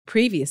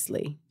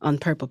Previously on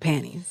Purple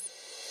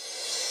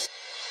Panties.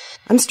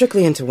 I'm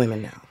strictly into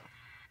women now.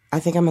 I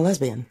think I'm a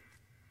lesbian.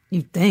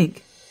 You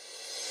think?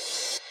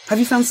 Have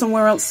you found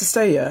somewhere else to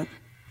stay yet?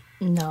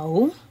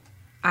 No,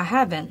 I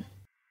haven't.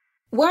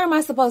 Where am I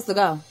supposed to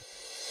go?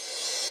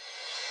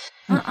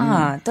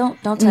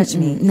 Don't touch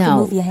me. You can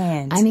move your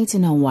hands. I need to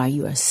know why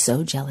you are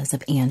so jealous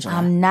of Angela.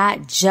 I'm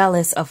not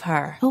jealous of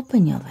her.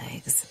 Open your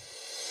legs.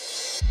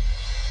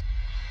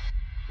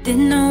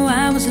 Didn't know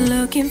I was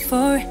looking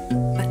for it,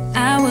 but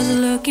I was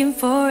looking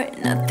for it.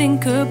 Nothing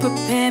could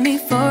prepare me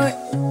for it.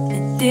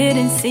 I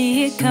didn't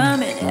see it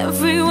coming.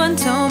 Everyone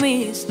told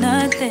me it's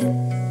nothing,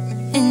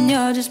 and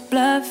you're just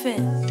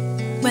bluffing.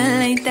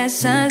 Well, ain't that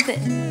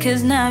something?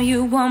 'Cause now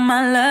you want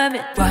my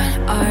loving. What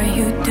are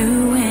you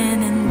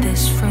doing in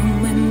this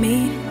room with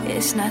me?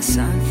 It's not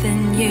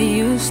something you're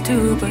used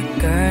to, but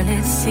girl,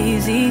 it's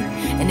easy.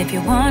 And if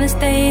you wanna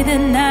stay the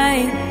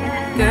night,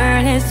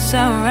 girl, it's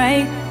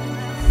alright.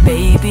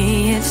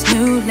 Baby, it's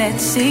new,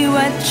 let's see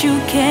what you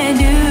can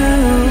do.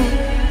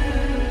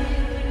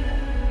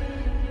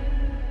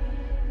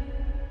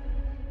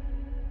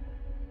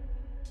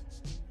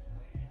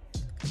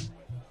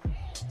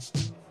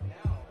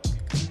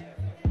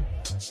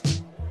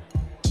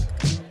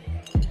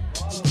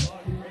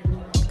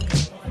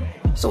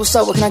 So what's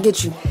up, what can I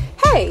get you?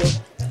 Hey,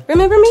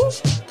 remember me?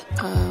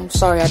 I'm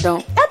sorry, I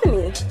don't.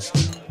 Ebony,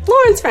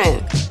 Lauren's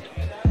friend.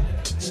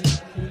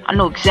 I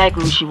know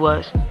exactly who she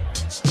was.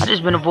 I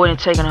just been avoiding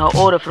taking her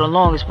order for the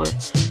longest, but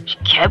she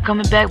kept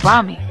coming back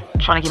by me,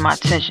 trying to get my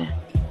attention.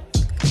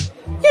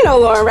 You know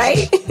Lauren,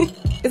 right?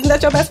 Isn't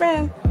that your best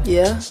friend?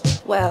 Yeah.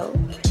 Well,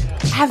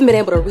 I haven't been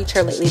able to reach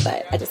her lately,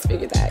 but I just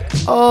figured that.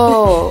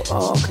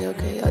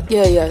 Okay.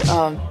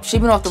 Yeah. She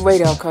been off the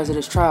radar because of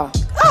this trial.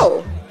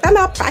 Oh, that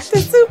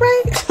malpractice suit,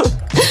 right?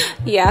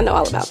 Yeah, I know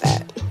all about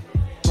that.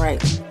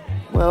 Right.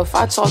 Well, if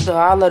I talk to her,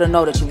 I'll let her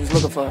know that you was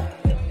looking for her.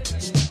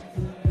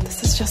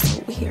 This is just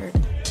so weird.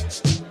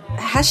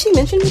 Has she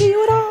mentioned me to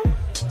you at all?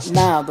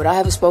 Nah, but I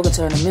haven't spoken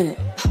to her in a minute.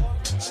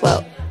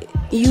 Well,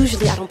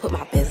 usually I don't put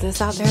my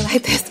business out there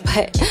like this,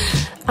 but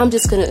I'm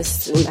just gonna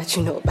assume that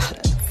you know about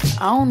it.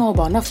 I don't know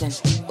about nothing.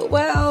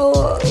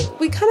 Well,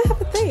 we kind of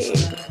have a thing.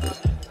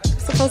 We're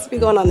supposed to be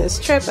going on this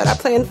trip that I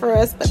planned for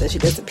us, but then she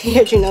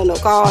disappeared, no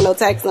call, no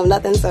text, no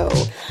nothing, so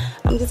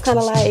I'm just kind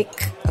of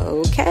like,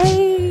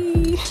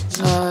 okay.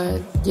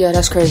 Yeah,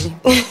 that's crazy.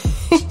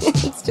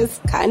 It's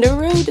just kind of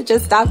rude to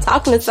just stop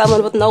talking to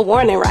someone with no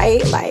warning,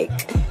 right?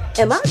 Like,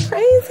 am I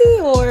crazy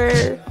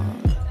or...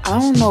 I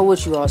don't know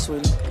what you are,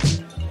 sweetie.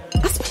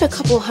 I spent a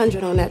couple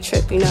 $100 on that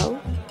trip,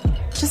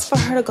 just for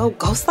her to go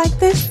ghost like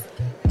this.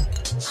 I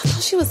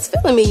thought she was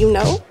feeling me,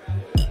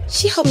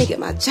 She helped me get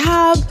my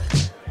job.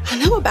 I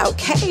know about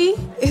Kay.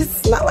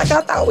 It's not like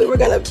I thought we were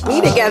gonna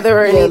be together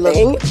or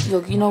anything.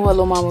 Look, you know what,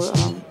 little mama?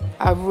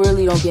 I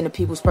really don't get into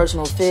people's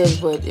personal affairs,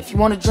 but if you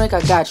want a drink,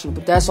 I got you.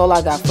 But that's all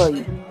I got for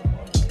you.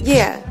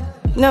 Yeah.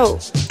 No,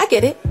 I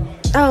get it.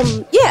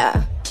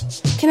 Yeah.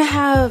 Can I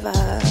have,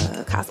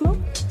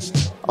 Cosmo?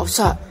 Oh,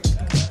 stop.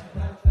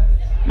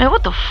 Man,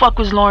 what the fuck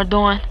was Lauren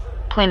doing?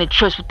 Playing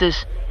tricks with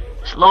this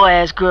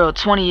slow-ass girl,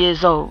 20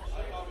 years old.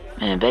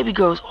 Man, baby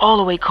girl was all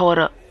the way caught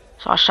up.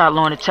 So I shot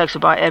Lauren a text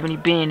about Ebony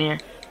being there.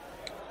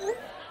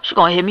 She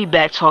gonna hit me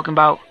back talking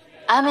about...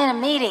 I'm in a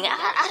meeting.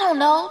 I don't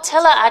know.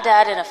 Tell her I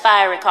died in a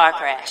fiery car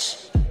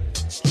crash.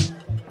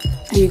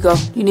 Here you go.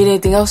 You need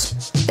anything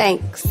else?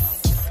 Thanks.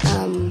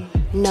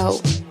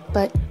 No.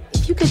 But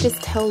if you could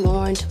just tell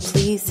Lauren to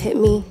please hit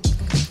me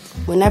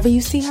whenever you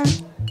see her.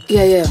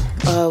 Yeah.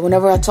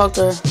 Whenever I talk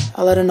to her,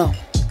 I'll let her know.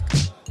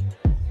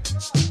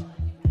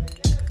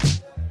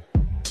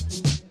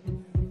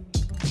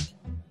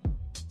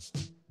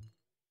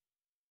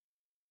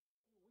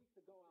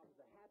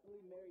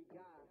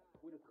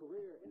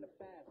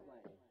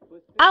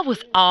 I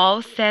was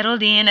all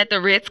settled in at the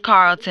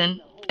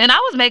Ritz-Carlton, and I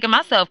was making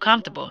myself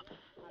comfortable.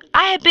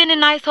 I had been in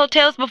nice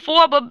hotels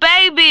before, but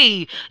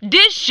baby,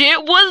 this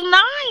shit was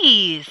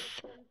nice.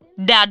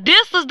 Now,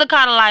 this is the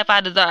kind of life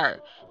I deserve.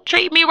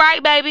 Treat me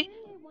right, baby.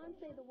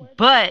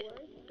 But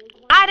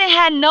I didn't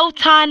have no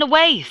time to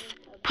waste.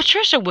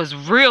 Patricia was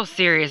real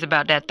serious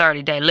about that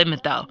 30-day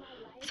limit, though,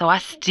 so I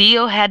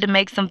still had to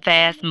make some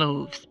fast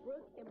moves.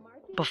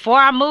 Before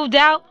I moved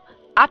out,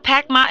 I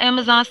packed my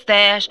Amazon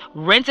stash,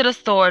 rented a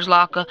storage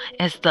locker,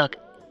 and stuck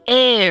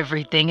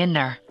everything in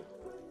there.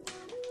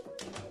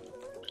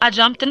 I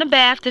jumped in the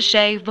bath to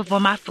shave before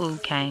my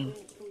food came.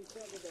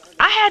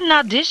 I had an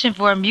audition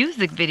for a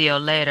music video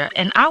later,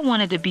 and I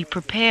wanted to be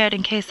prepared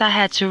in case I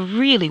had to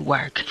really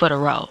work for the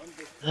role.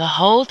 The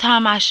whole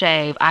time I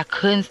shaved, I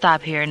couldn't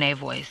stop hearing their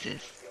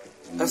voices.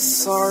 A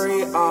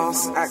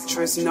sorry-ass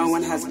actress no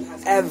one has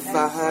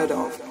ever heard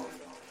of.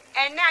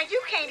 And now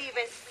you can't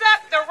even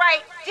suck the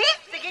right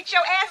dick to get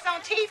your ass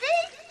on TV? Ain't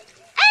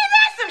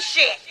that some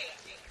shit?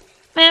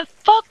 Man,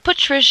 fuck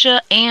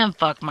Patricia and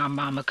fuck my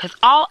mama, because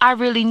all I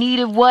really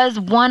needed was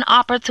one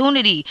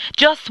opportunity,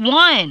 just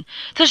one,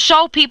 to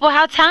show people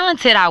how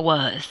talented I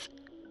was.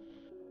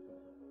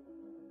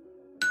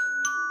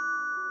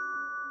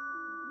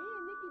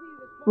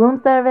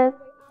 Room service?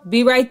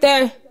 Be right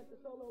there.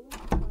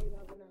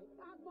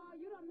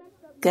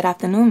 Good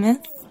afternoon, miss.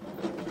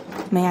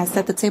 May I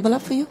set the table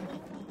up for you?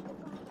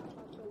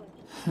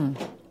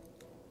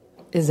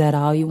 Is that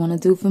all you want to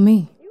do for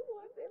me?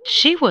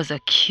 She was a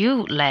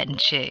cute Latin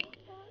chick.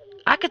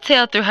 I could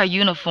tell through her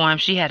uniform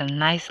she had a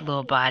nice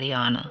little body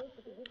on her.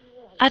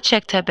 I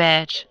checked her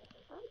badge.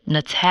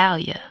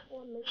 Natalia.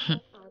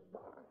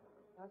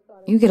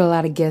 You get a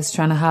lot of guests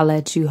trying to holler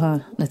at you, huh,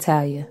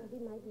 Natalia?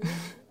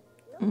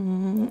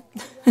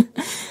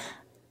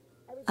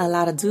 A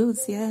lot of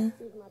dudes, yeah.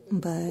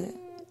 But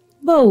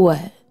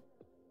what?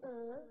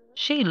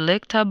 She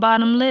licked her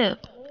bottom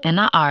lip, and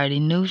I already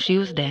knew she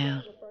was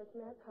down.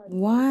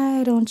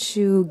 Why don't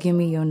you give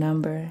me your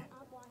number,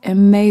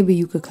 and maybe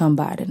you could come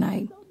by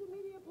tonight?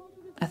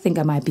 I think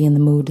I might be in the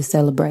mood to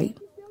celebrate.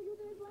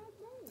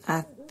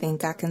 I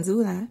think I can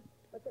do that.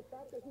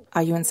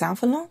 Are you in town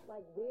for long?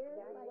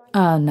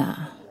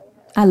 Nah.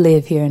 I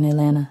live here in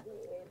Atlanta.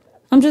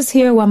 I'm just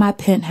here while my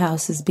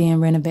penthouse is being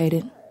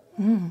renovated.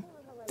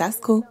 That's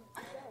cool.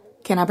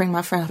 Can I bring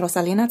my friend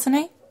Rosalina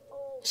tonight?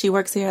 She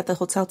works here at the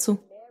hotel too.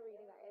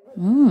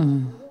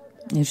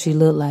 If she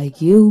looked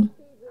like you,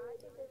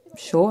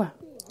 sure.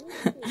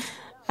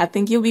 I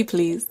think you'll be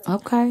pleased.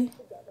 Okay.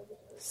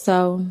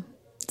 So,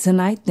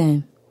 tonight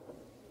then.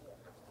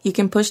 You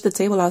can push the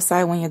table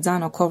outside when you're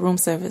done or call room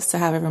service to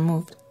have it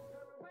removed.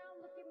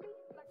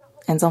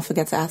 And don't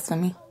forget to ask for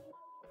me.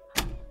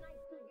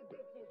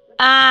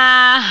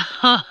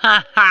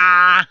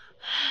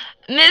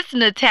 Miss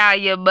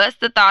Natalia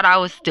must have thought I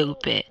was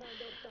stupid.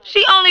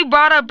 She only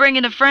brought up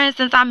bringing a friend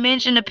since I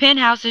mentioned the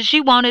penthouse and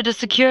she wanted to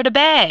secure the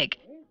bag.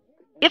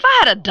 If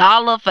I had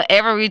 $1 for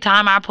every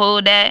time I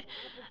pulled that,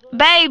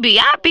 baby,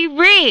 I'd be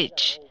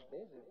rich.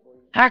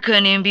 I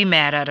couldn't even be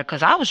mad at her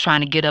because I was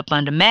trying to get up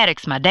under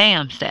Maddox my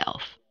damn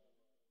self.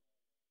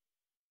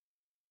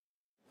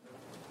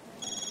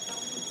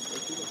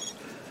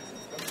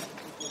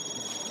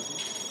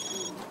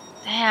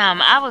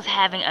 Damn, I was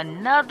having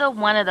another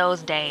one of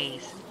those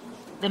days.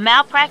 The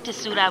malpractice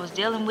suit I was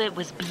dealing with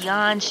was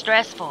beyond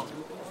stressful.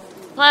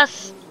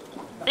 Plus,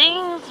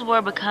 things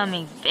were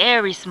becoming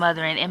very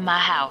smothering in my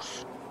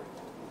house.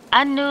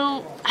 I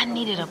knew I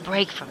needed a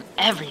break from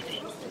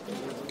everything.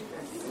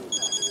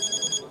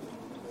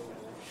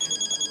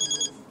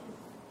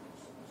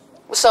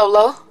 What's up,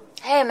 Lo?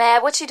 Hey,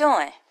 Mad, what you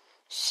doing?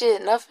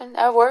 Shit, nothing.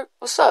 At work.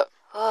 What's up?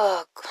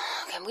 Oh,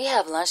 can we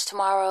have lunch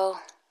tomorrow?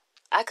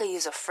 I could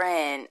use a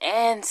friend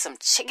and some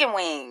chicken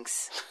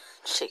wings.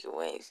 Chicken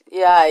wings.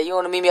 Yeah, you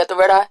want to meet me at the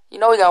Red Eye? You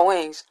know we got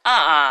wings.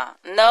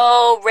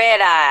 No Red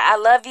Eye. I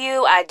love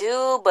you, I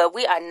do, but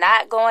we are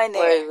not going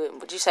there. Wait,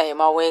 what you saying?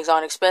 My wings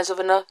aren't expensive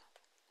enough?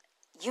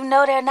 You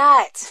know they're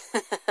not.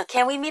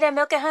 Can we meet at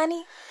Milk and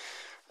Honey?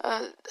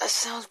 That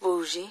sounds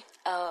bougie.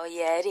 Oh,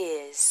 yeah, it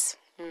is.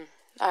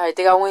 Alright,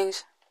 they got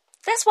wings?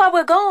 That's why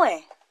we're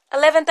going.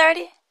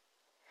 11:30?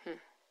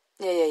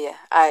 Yeah.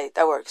 Alright,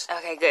 that works.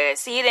 Okay, good.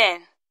 See you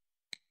then.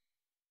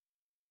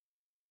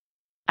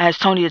 I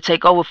asked Tony to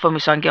take over for me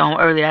so I can get home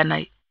early that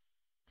night.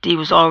 Dee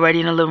was already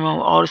in the living room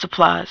with all the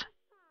supplies.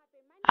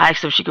 I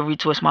asked her if she could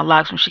retwist my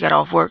locks when she got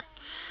off work.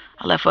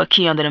 I left her a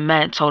key under the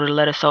mat and told her to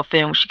let herself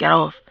in when she got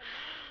off.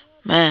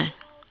 Man,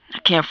 I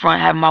can't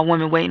front having my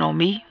women waiting on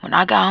me when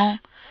I got home.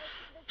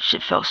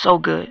 Shit felt so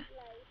good.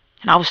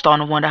 And I was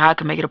starting to wonder how I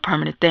could make it a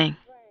permanent thing.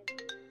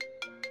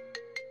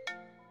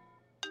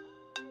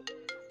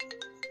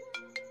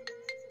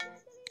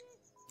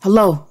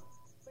 Hello?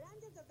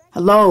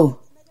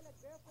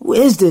 Who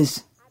is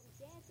this?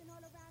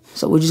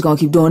 So we're just gonna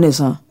keep doing this,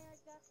 huh?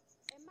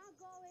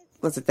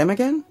 Was it them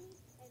again?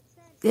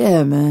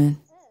 Yeah, man.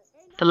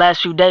 The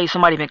last few days,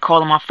 somebody been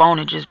calling my phone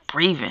and just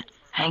breathing,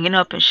 hanging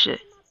up and shit.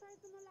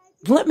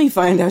 Let me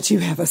find out you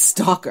have a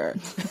stalker.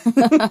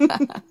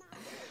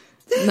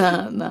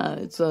 Nah,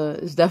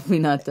 it's definitely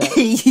not that.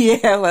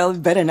 Yeah, well,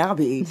 it better not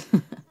be.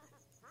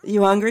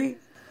 You hungry?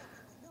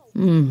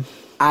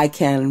 I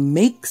can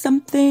make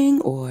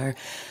something, or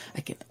I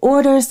can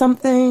order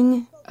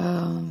something.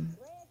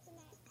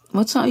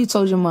 What time you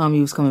told your mom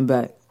you was coming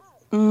back?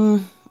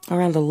 Around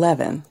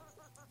 11.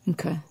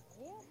 Okay.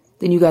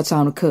 Then you got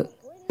time to cook.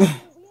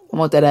 I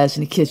want that ass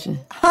in the kitchen.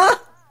 Huh?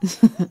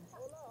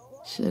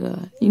 Shit,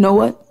 you know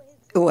what?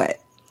 What?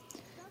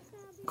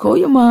 Call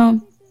your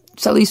mom.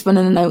 Tell her you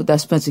spending the night with that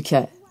Spencer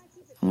cat.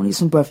 I want to eat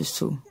some breakfast,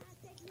 too.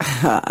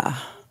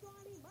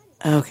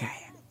 Okay.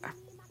 I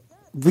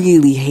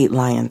really hate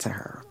lying to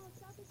her.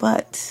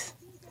 But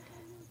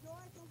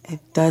it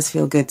does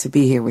feel good to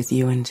be here with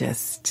you and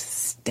just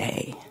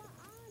stay.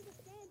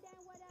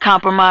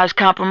 Compromise.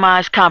 That's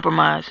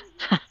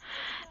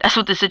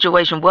what the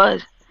situation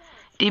was.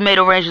 Dee made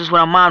arrangements with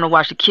her mom to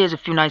watch the kids a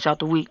few nights out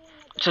the week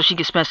so she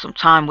could spend some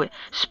time with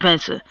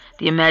Spencer,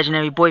 the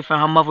imaginary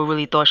boyfriend her mother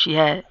really thought she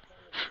had.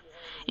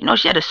 You know,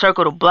 she had to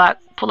circle the block,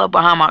 pull up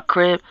behind my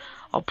crib,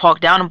 or park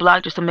down the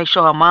block just to make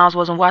sure her moms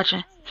wasn't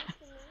watching.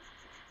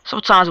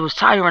 Sometimes it was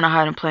tiring to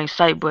hide in plain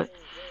sight, but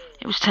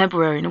it was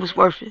temporary and it was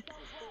worth it.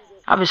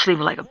 I've been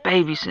sleeping like a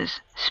baby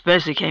since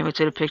Spencer came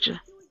into the picture.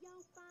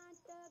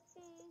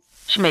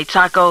 She made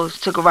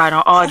tacos, took a ride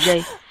on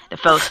RJ, and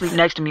fell asleep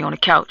next to me on the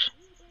couch.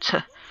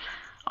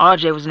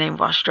 RJ was the name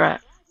of our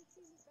strap.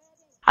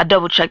 I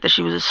double-checked that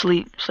she was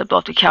asleep, slipped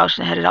off the couch,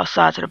 and headed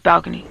outside to the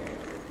balcony.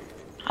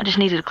 I just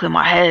needed to clear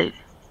my head.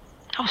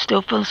 I was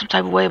still feeling some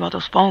type of way about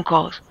those phone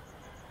calls.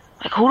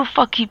 Like, who the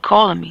fuck keep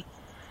calling me?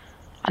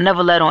 I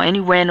never let on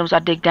any randoms I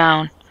dig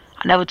down.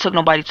 I never took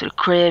nobody to the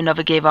crib,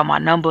 never gave out my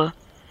number.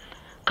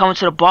 Coming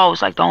to the bar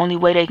was like the only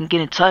way they can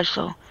get in touch,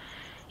 so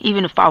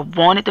even if I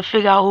wanted to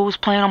figure out who was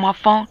playing on my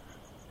phone,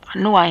 I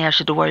knew I ain't have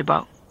shit to worry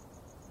about.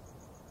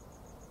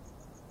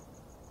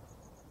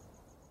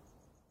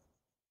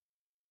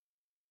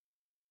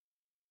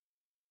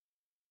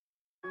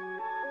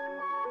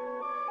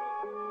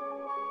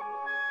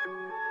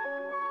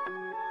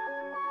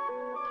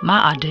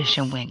 My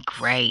audition went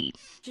great.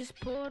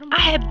 I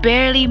had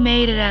barely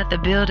made it out the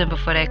building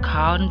before they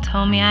called and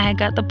told me I had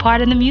got the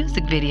part in the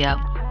music video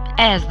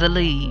as the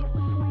lead.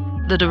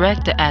 The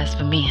director asked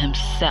for me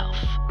himself.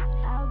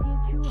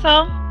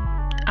 So,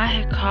 I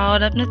had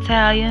called up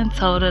Natalia and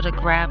told her to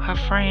grab her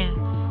friend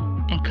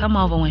and come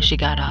over when she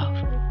got off.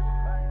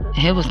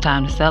 It was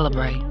time to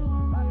celebrate.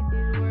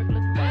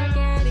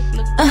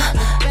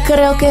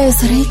 Creo que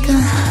es rica.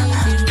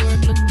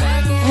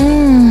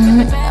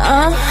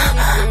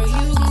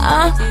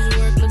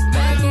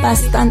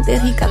 Bastante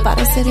rica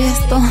para hacer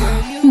esto.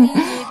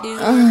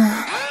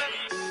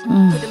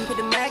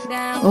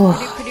 Oh,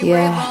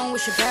 yeah.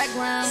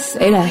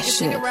 Say that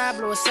shit.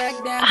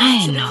 I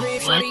didn't know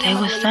what they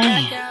were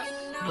saying,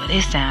 but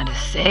it sounded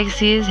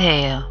sexy as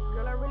hell.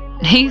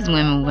 These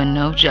women were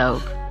no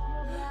joke.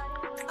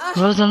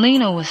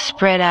 Rosalina was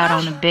spread out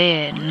on the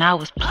bed, and I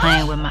was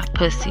playing with my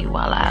pussy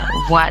while I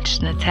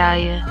watched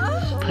Natalia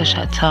push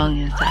her tongue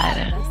inside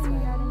her.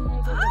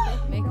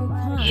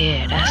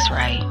 Yeah, that's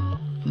right.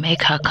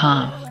 Make her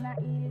come.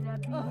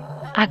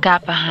 I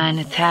got behind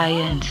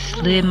Natalia and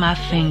slid my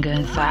finger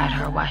inside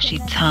her while she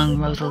tongued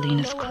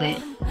Rosalina's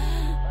clit.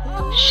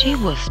 She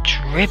was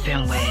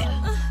dripping wet.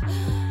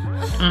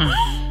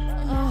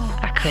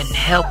 I couldn't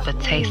help but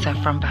taste her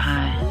from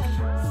behind.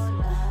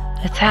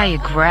 Natalia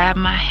grabbed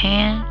my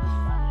hand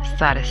and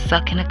started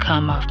sucking the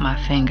cum off my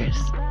fingers.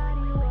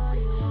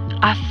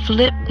 I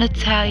flipped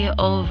Natalia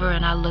over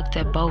and I looked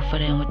at both of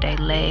them with their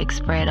legs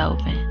spread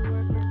open.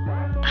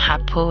 I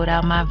pulled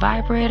out my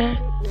vibrator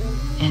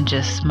and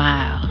just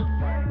smiled.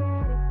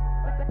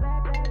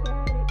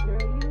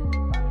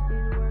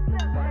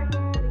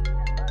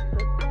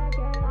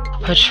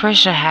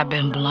 Patricia had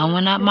been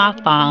blowing up my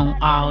phone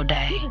all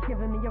day.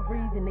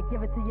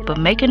 But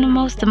making the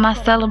most of my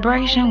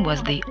celebration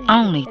was the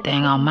only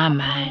thing on my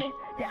mind.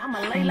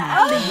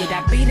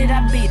 I beat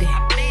it.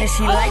 And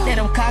she like that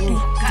I'm cocky.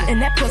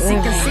 And that pussy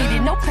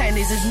conceited. No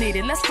panties is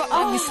needed. Let's fuck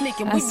like we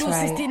sneaking. We do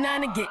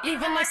 69 and get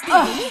even like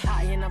Stevie.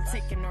 High and I'm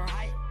taking her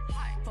high.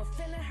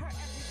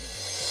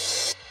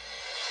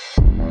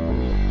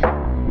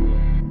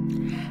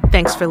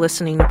 Thanks for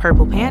listening to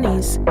Purple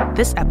Panties.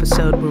 This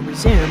episode will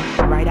resume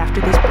right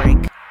after this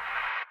break.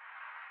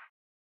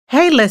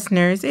 Hey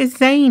listeners, it's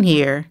Zane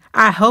here.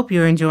 I hope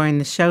you're enjoying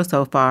the show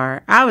so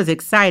far. I was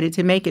excited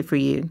to make it for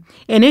you.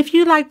 And if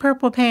you like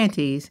Purple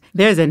Panties,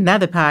 there's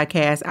another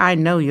podcast I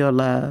know you'll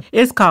love.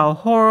 It's called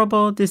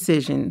Horrible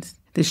Decisions.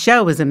 The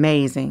show is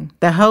amazing.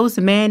 The hosts,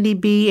 Mandy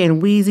B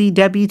and Wheezy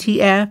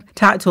WTF,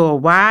 talk to a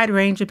wide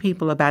range of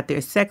people about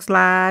their sex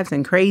lives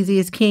and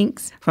craziest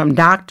kinks, from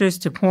doctors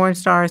to porn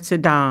stars to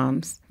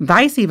doms.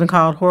 Vice even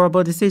called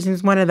Horrible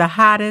Decisions one of the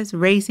hottest,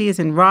 raciest,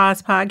 and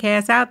rawest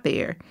podcasts out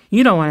there.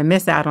 You don't want to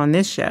miss out on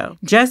this show.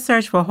 Just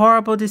search for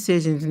Horrible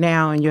Decisions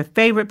now in your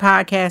favorite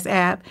podcast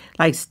app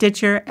like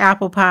Stitcher,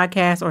 Apple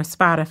Podcasts, or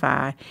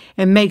Spotify,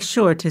 and make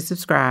sure to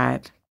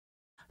subscribe.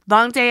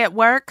 Long day at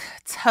work,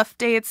 tough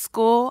day at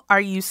school.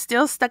 Are you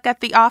still stuck at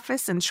the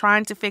office and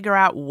trying to figure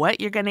out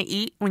what you're going to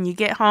eat when you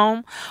get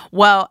home?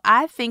 Well,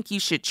 I think you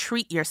should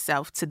treat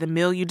yourself to the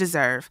meal you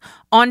deserve,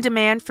 on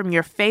demand from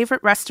your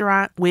favorite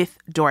restaurant with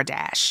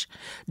DoorDash.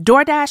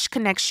 DoorDash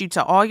connects you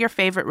to all your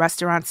favorite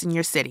restaurants in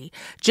your city.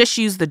 Just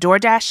use the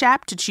DoorDash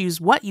app to choose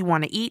what you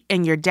want to eat,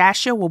 and your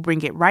Dasher will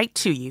bring it right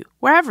to you,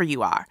 wherever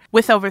you are.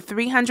 With over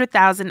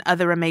 300,000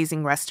 other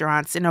amazing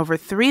restaurants in over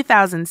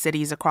 3,000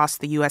 cities across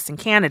the U.S. and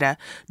Canada,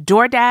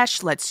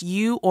 DoorDash lets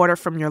you order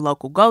from your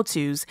local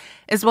go-tos,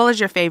 as well as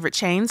your favorite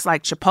chains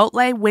like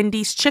Chipotle,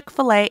 Wendy's,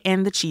 Chick-fil-A,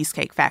 and the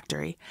Cheesecake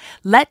Factory.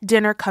 Let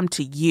dinner come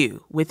to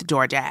you with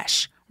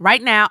DoorDash.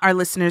 Right now, our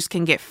listeners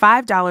can get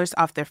 $5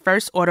 off their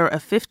first order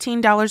of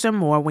 $15 or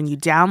more when you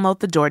download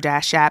the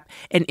DoorDash app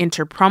and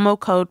enter promo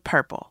code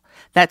PURPLE.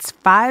 That's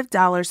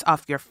 $5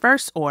 off your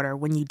first order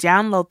when you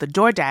download the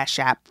DoorDash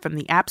app from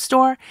the App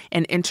Store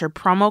and enter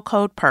promo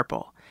code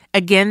PURPLE.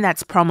 Again,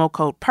 that's promo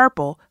code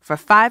PURPLE for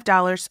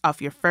 $5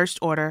 off your first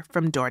order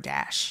from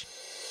DoorDash.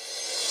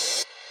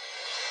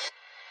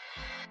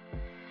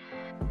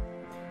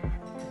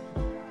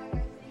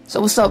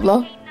 So what's up,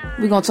 Lo?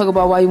 We gonna talk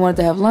about why you wanted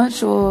to have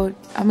lunch, or...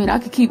 I mean, I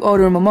could keep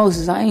ordering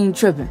mimosas. I ain't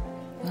tripping.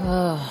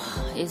 Ugh,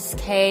 it's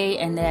Kay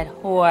and that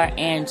whore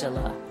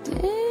Angela.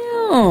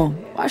 Damn,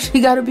 why she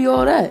gotta be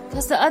all that?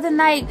 Because the other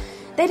night,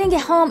 they didn't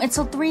get home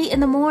until 3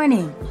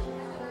 a.m.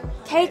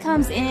 Kay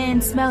comes in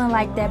smelling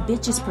like that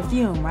bitch's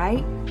perfume,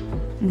 right?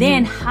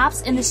 then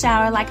hops in the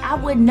shower like I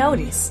wouldn't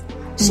notice.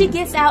 She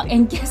gets out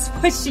and guess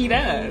what she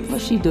does?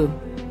 What she do?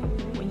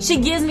 She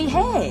gives me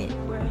head.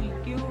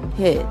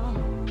 Head.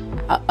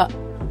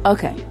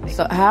 Okay.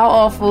 So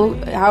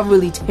how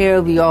really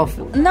terribly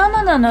awful? No,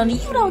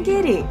 you don't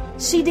get it.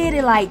 She did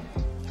it like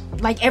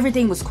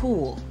everything was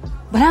cool.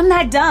 But I'm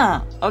not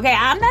dumb, okay?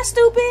 I'm not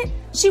stupid.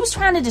 She was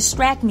trying to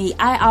distract me.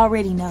 I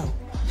already know.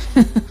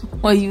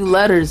 Well, you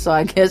let her, so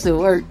I guess it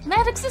worked.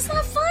 Maddox, it's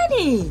not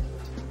funny.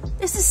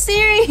 This is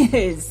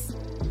serious.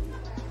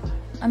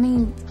 I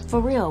mean,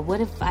 for real,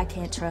 what if I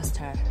can't trust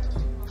her?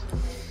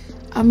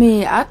 I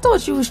mean, I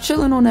thought you was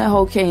chilling on that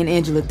whole Kay and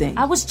Angela thing.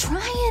 I was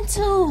trying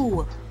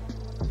to,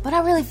 but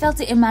I really felt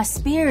it in my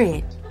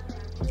spirit.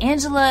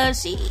 Angela,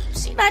 she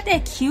not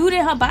that cute,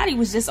 and her body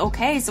was just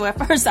okay. So at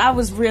first I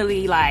was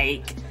really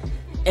like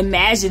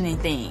imagining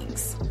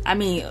things. I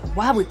mean,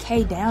 why would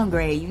Kay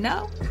downgrade, you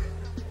know?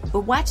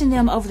 But watching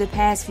them over the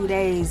past few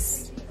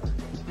days,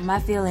 my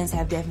feelings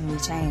have definitely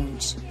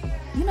changed.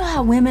 You know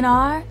how women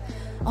are?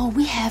 Oh,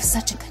 we have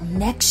such a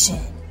connection.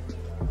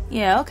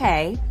 Yeah,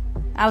 okay.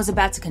 I was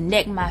about to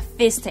connect my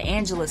fist to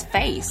Angela's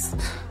face.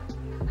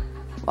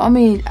 I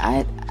mean,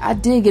 I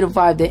did get a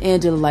vibe that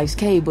Angela likes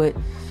Kay, but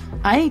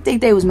I ain't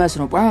think they was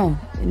messing around.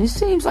 And it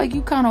seems like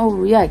you kind of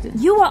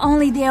overreacting. You were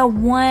only there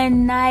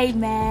one night,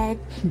 Mad.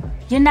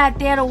 You're not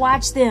there to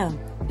watch them.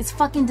 It's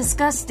fucking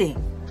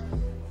disgusting.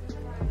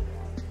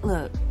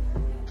 Look,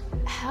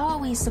 how are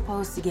we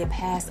supposed to get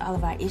past all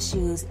of our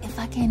issues if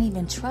I can't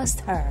even trust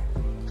her?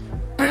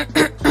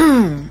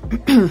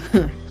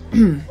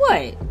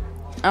 What?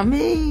 I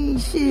mean,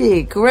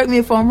 shit, correct me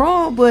if I'm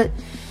wrong, but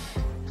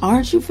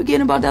aren't you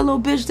forgetting about that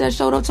little bitch that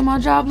showed up to my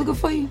job looking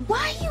for you?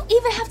 Why you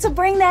even have to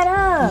bring that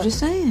up? I'm just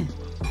saying.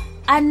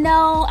 I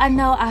know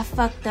I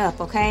fucked up,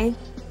 okay?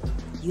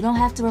 You don't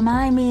have to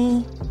remind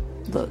me.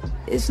 Look,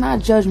 it's not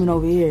judgment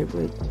over here,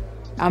 but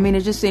I mean,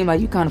 it just seemed like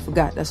you kind of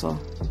forgot, that's all.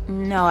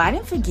 No, I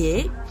didn't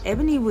forget.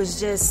 Ebony was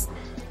just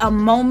a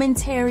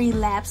momentary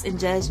lapse in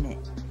judgment.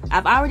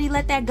 I've already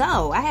let that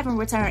go. I haven't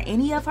returned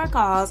any of her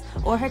calls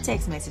or her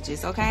text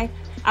messages, okay?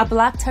 I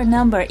blocked her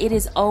number. It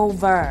is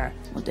over.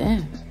 Well,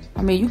 damn.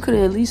 I mean, you could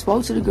have at least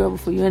spoke to the girl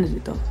before you ended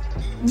it, though.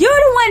 You're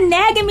the one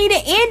nagging me to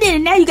end it,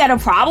 and now you got a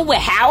problem with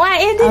how I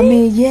ended it? I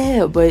mean,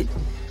 yeah, but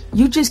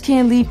you just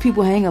can't leave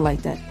people hanging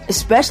like that.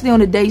 Especially on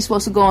the day you're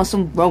supposed to go on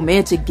some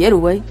romantic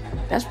getaway.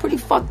 That's pretty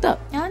fucked up.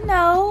 I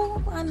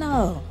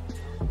know.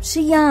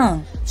 She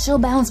young. She'll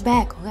bounce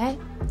back, okay?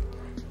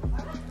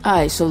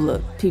 Alright, so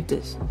look, peep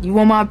this. You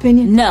want my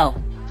opinion? No.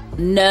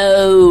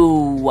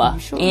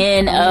 Sure?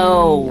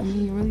 N-O. I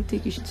mean, you really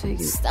think you should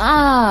take it?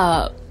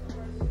 Stop.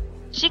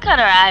 She cut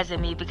her eyes at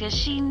me because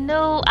she knew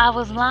I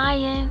was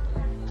lying.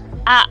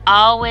 I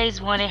always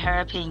wanted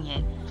her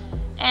opinion.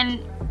 And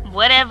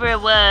whatever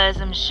it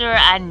was, I'm sure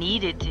I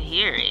needed to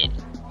hear it.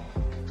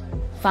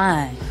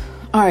 Fine.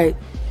 Alright,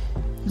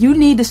 you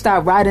need to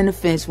stop riding the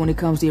fence when it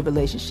comes to your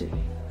relationship.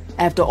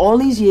 After all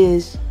these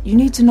years, you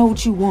need to know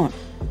what you want.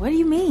 What do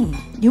you mean?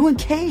 You and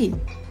Kay.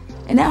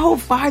 And that whole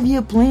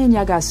 5-year plan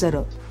y'all got set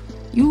up.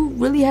 You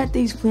really had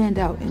things planned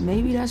out, and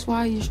maybe that's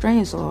why you're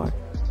straying so hard.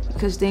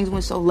 Because things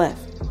went so left.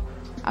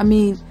 I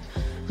mean,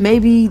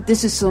 maybe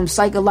this is some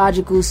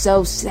psychological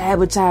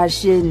self-sabotage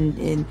shit,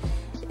 and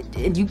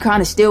you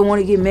kind of still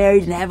want to get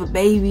married and have a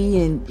baby,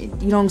 and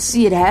you don't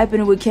see it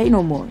happening with Kay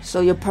no more.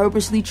 So you're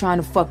purposely trying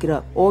to fuck it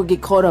up or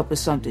get caught up or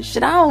something.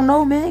 Shit, I don't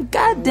know, man.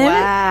 God damn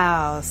it.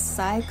 Wow,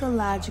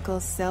 psychological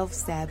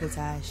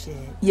self-sabotage shit.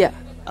 Yeah.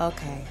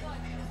 Okay.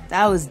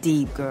 That was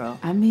deep, girl.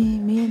 I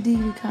mean, me and Dee,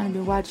 we kind of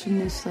been watching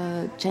this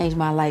change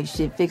my life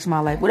shit, fix my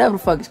life, whatever the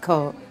fuck it's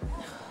called.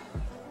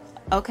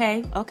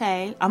 Okay.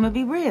 I'm gonna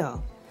be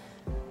real.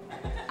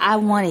 I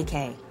wanted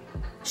Kay.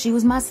 She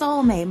was my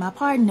soulmate, my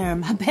partner,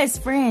 my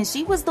best friend.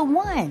 She was the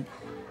one.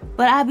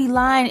 But I'd be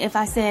lying if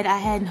I said I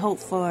hadn't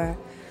hoped for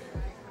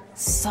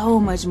so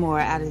much more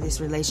out of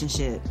this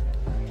relationship.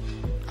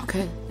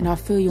 Okay, and I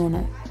feel you on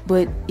that.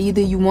 But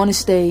either you want to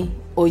stay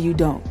or you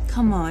don't.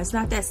 Come on, it's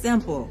not that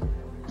simple.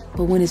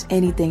 But when is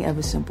anything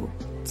ever simple?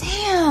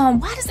 Damn,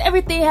 why does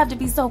everything have to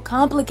be so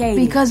complicated?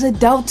 Because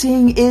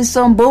adulting is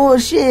some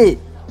bullshit.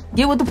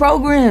 Get with the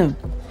program.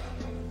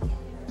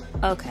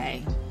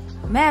 Okay.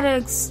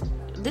 Maddox,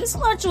 this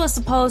lunch was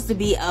supposed to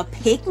be a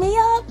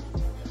pick-me-up?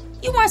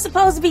 You weren't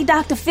supposed to be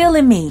Dr. Phil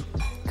and me.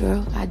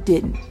 Girl, I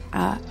didn't.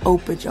 I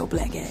opened your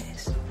black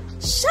ass.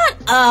 Shut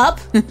up!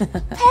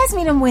 Pass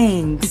me them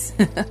wings.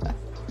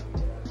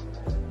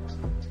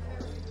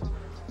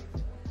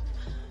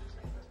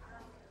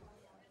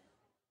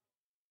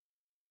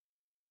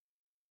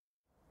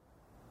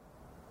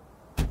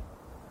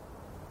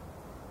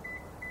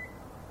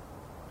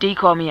 Dee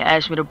called me and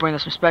asked me to bring her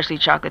some specialty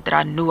chocolate that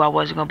I knew I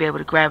wasn't going to be able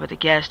to grab at the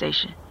gas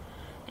station.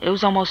 It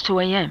was almost 2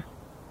 a.m.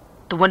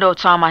 The window of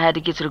time I had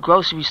to get to the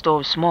grocery store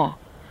was small,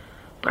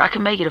 but I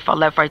could make it if I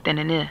left right then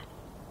and there.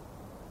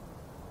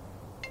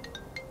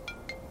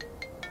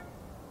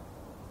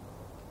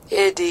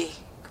 Yeah, Dee.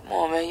 Come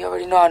on, man. You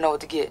already know I know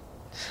what to get.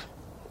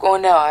 I'm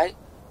going now, alright?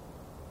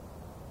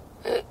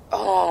 Hey,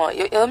 hold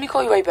on. Let me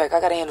call you right back. I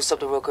gotta handle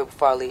something real quick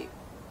before I leave.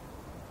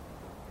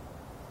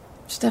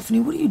 Stephanie,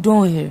 what are you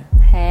doing here?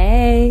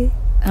 Hey,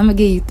 I'm gonna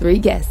give you 3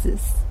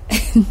 guesses.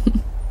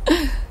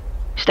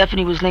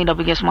 Stephanie was leaned up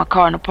against my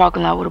car in the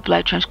parking lot with a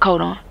black trench coat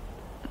on.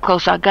 The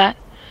closer I got,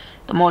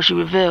 the more she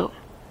revealed.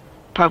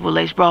 Purple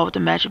lace bra with the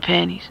matching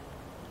panties.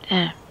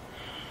 Damn.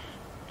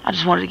 I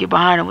just wanted to get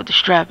behind her with the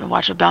strap and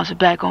watch her bounce it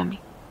back on me.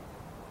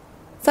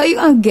 So you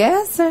gonna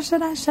guess, or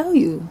should I show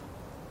you?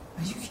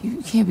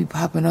 You can't be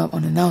popping up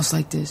unannounced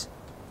like this.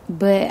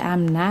 But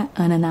I'm not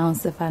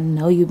unannounced if I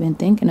know you've been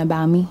thinking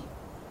about me.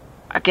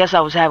 I guess I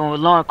was having what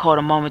Lauren called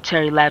a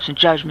momentary lapse in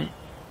judgment.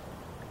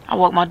 I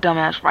walked my dumb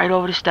ass right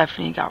over to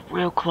Stephanie and got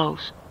real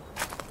close.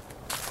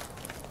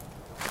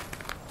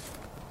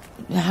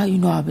 How you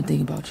know I've been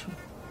thinking about you?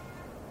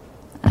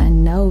 I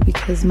know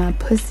because my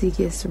pussy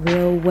gets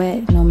real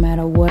wet no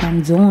matter what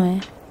I'm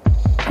doing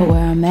or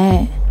where I'm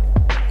at.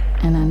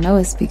 And I know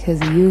it's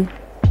because of you.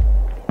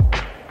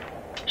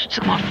 She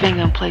took my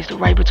finger and placed it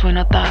right between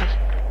her thighs.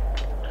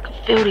 I could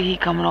feel the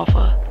heat coming off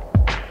her.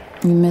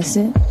 You miss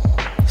it?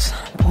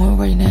 I'm born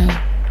right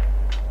now.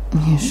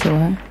 You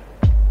sure?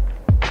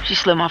 She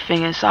slid my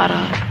finger inside of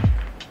her.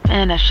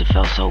 Man, that shit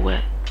felt so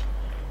wet.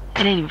 It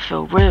didn't even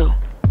feel real.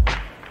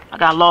 I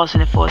got lost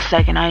in it for a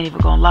second, I ain't even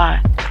gonna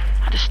lie.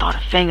 I just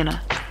started fingering her.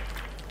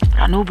 But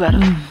I knew better.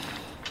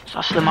 So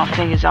I slid my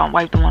fingers out and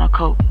wiped them on her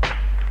coat.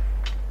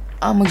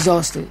 I'm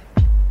exhausted.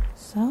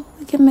 So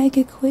we can make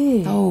it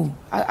quick. No,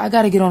 I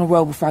gotta get on the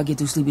road before I get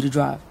too sleepy to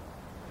drive.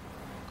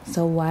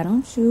 So why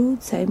don't you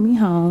take me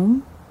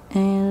home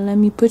and let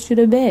me put you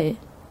to bed?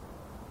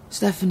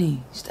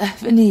 Stephanie,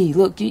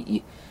 look,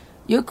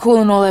 you're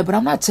cool and all that, but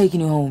I'm not taking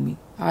you home with me.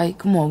 All right,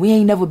 come on, we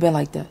ain't never been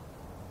like that.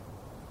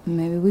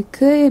 Maybe we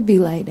could be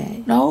like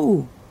that.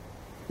 No,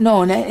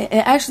 and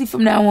actually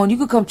from now on, you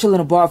could come chill in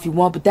a bar if you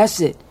want, but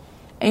that's it.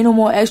 Ain't no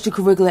more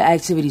extracurricular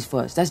activities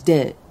for us. That's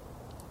dead.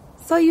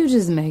 So you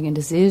just making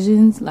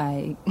decisions?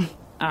 Like,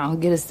 I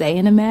don't get a say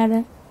in the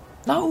matter?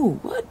 No,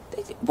 what?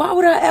 Why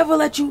would I ever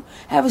let you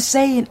have a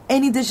say in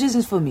any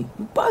decisions for me?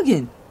 You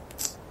bugging.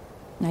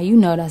 Now you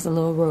know that's a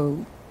little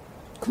rude.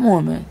 Come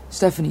on, man.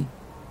 Stephanie.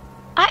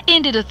 I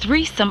ended a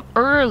threesome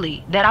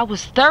early that I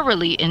was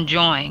thoroughly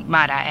enjoying,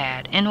 might I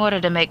add, in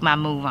order to make my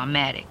move on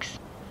Maddox.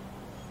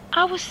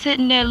 I was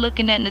sitting there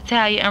looking at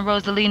Natalia and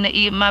Rosalina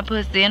eating my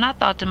pussy, and I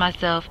thought to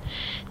myself,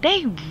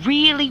 they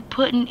really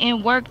putting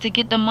in work to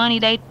get the money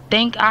they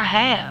think I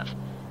have.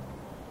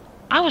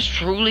 I was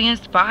truly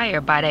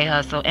inspired by their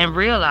hustle and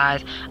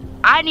realized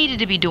I needed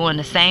to be doing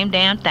the same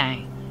damn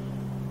thing.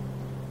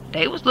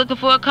 They was looking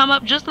for a come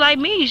up just like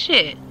me,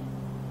 shit.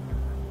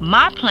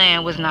 My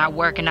plan was not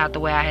working out the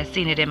way I had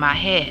seen it in my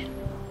head.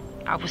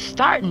 I was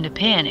starting to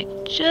panic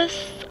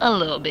just a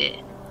little bit.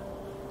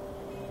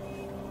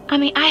 I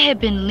mean, I had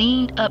been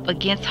leaned up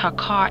against her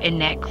car in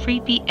that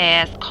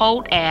creepy-ass,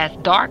 cold-ass,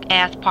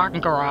 dark-ass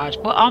parking garage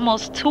for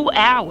almost 2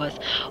 hours,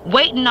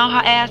 waiting on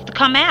her ass to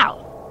come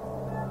out.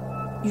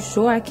 You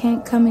sure I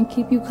can't come and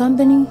keep you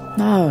company?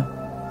 Nah.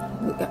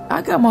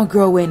 I got my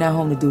girl waiting at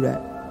home to do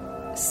that.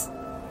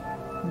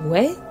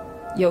 What?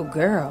 Your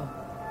girl?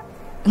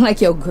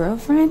 Like your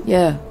girlfriend?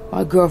 Yeah,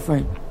 my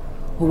girlfriend,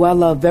 who I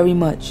love very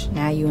much.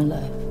 Now you in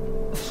love.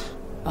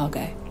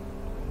 Okay.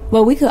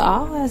 Well, we could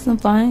all have some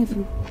fun if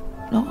you...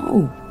 No,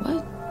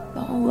 what?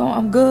 No,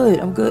 I'm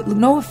good. Look,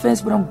 no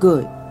offense, but I'm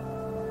good.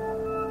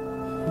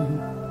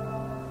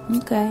 Mm-hmm.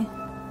 Okay.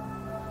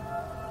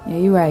 Yeah,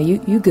 you're right.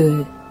 You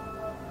good.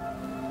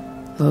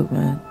 Look,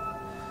 man.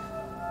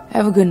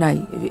 Have a good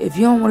night. If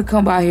you don't want to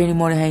come by here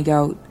anymore to hang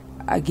out,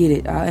 I get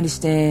it. I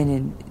understand,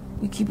 and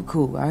we keep it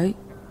cool, all right?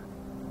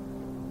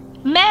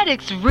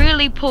 Maddox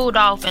really pulled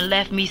off and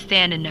left me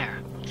standing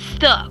there,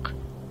 stuck.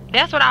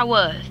 That's what I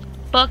was,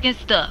 fucking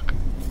stuck.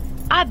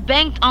 I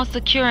banked on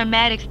securing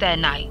Maddox that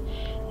night.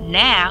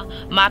 Now,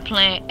 my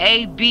plan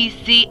A, B,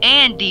 C,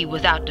 and D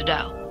was out the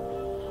door.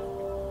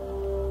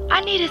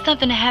 I needed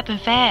something to happen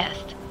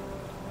fast.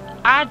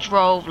 I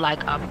drove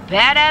like a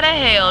bat out of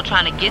hell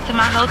trying to get to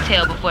my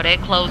hotel before they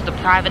closed the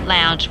private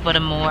lounge for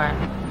the more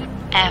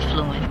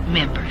affluent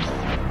members.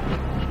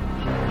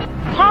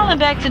 Crawling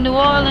back to New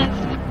Orleans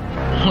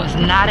was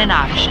not an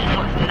option.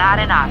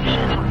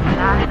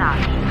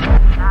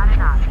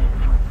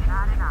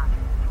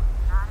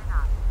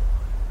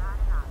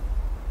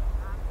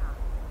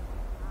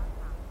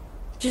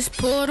 Just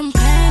put them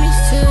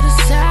panties to the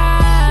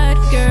side,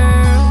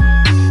 girl,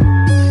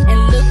 and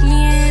look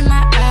me in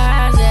my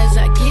eyes as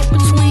I get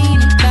between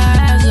the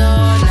thighs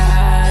all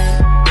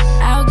night.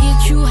 I'll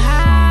get you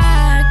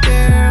high,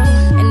 girl,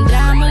 and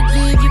I'ma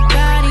give your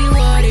body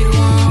what it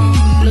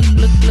wants.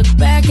 Look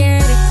back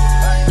at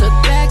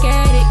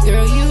it,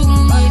 girl, you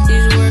gon' get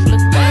this work.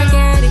 Look back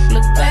at it,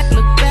 look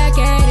back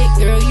at it,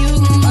 girl, you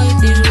gon'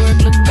 get this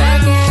work. Look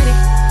back at it,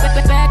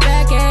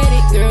 back at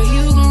it, girl,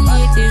 you gon'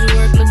 get this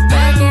work. Look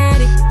back at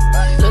it.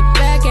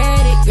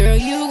 Girl,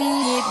 you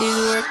can get this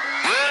work.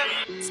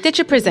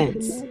 Stitcher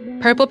presents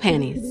Purple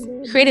Panties,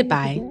 created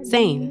by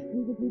Zane.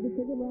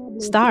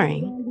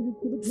 Starring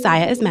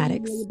Saya as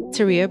Maddox,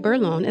 Taria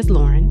Burlone as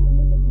Lauren,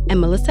 and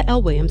Melissa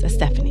L. Williams as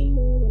Stephanie.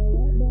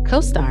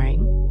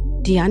 Co-starring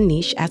Dion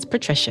Niche as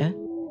Patricia,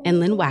 and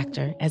Lynn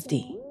Wachter as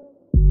Dee.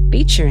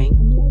 Featuring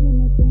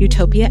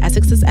Utopia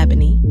Essex as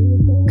Ebony,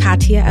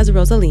 Katia as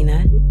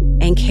Rosalina,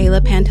 and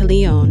Kayla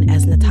Pantaleon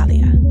as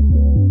Natalia.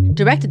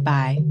 Directed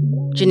by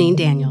Janine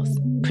Daniels.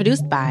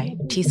 Produced by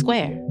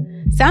T-Square.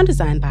 Sound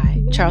designed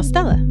by Charles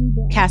Stella.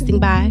 Casting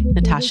by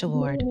Natasha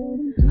Ward.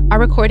 Our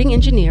recording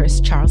engineer is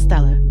Charles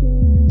Stella.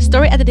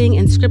 Story editing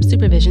and script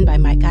supervision by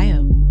Mike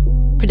Gaio.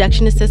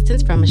 Production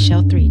assistance from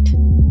Michelle Threet.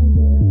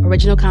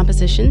 Original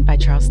composition by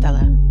Charles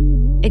Stella.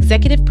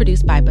 Executive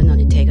produced by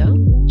Benoni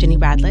Tego, Jenny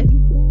Radlett,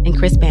 and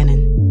Chris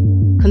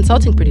Bannon.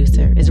 Consulting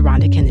producer is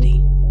Rhonda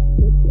Kennedy.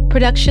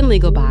 Production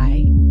legal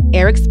by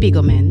Eric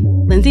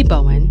Spiegelman, Lindsay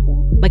Bowen,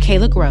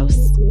 Michaela Gross,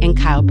 and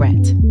Kyle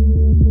Brett.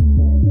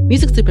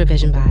 Music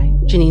supervision by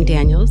Janine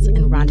Daniels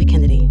and Rhonda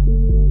Kennedy.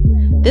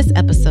 This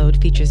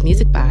episode features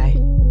music by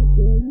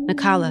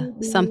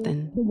Nakala,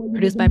 Something,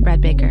 produced by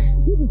Brad Baker.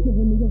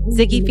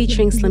 Ziggy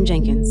featuring Slim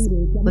Jenkins,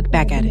 Look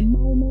Back at It.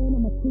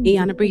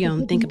 Iana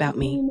Brion, Think About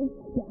Me.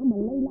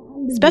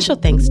 Special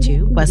thanks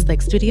to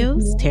Westlake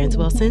Studios, Terrence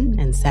Wilson,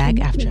 and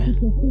SAG-AFTRA.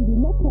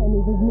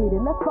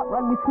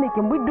 We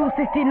sneaking, we do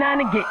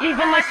 69 and get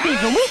even like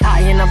Steven. We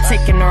high and I'm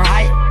taking her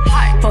high,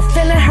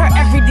 fulfilling her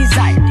every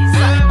desire.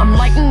 I'm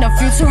lighting the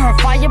fuel to her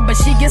fire, but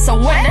she gets so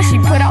wet that she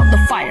put out the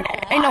fire.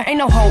 Ain't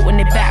no holding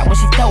it back when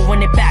she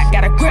throwing it back.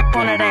 Got a grip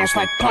on that ass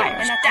like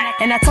pliers.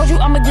 And I told you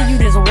I'ma give you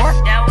this work,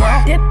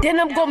 girl. Then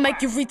I'm gonna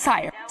make you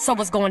retire. So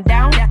what's going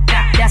down?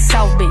 That's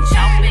South Beach.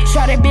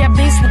 Shorty be a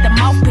beast with the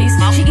mouthpiece.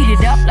 She eat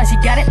it up like she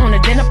got it on a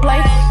dinner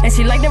plate. And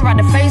she like to ride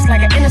the face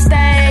like an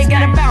interstate.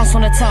 Got to bounce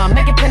on the tongue,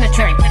 make it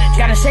penetrate.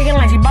 Got her shaking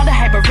like she about to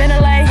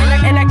hyperventilate.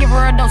 And I give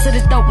her a dose of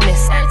this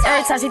dopeness.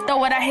 Every time she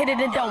throw it, I hit it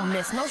and don't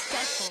miss. No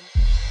stress.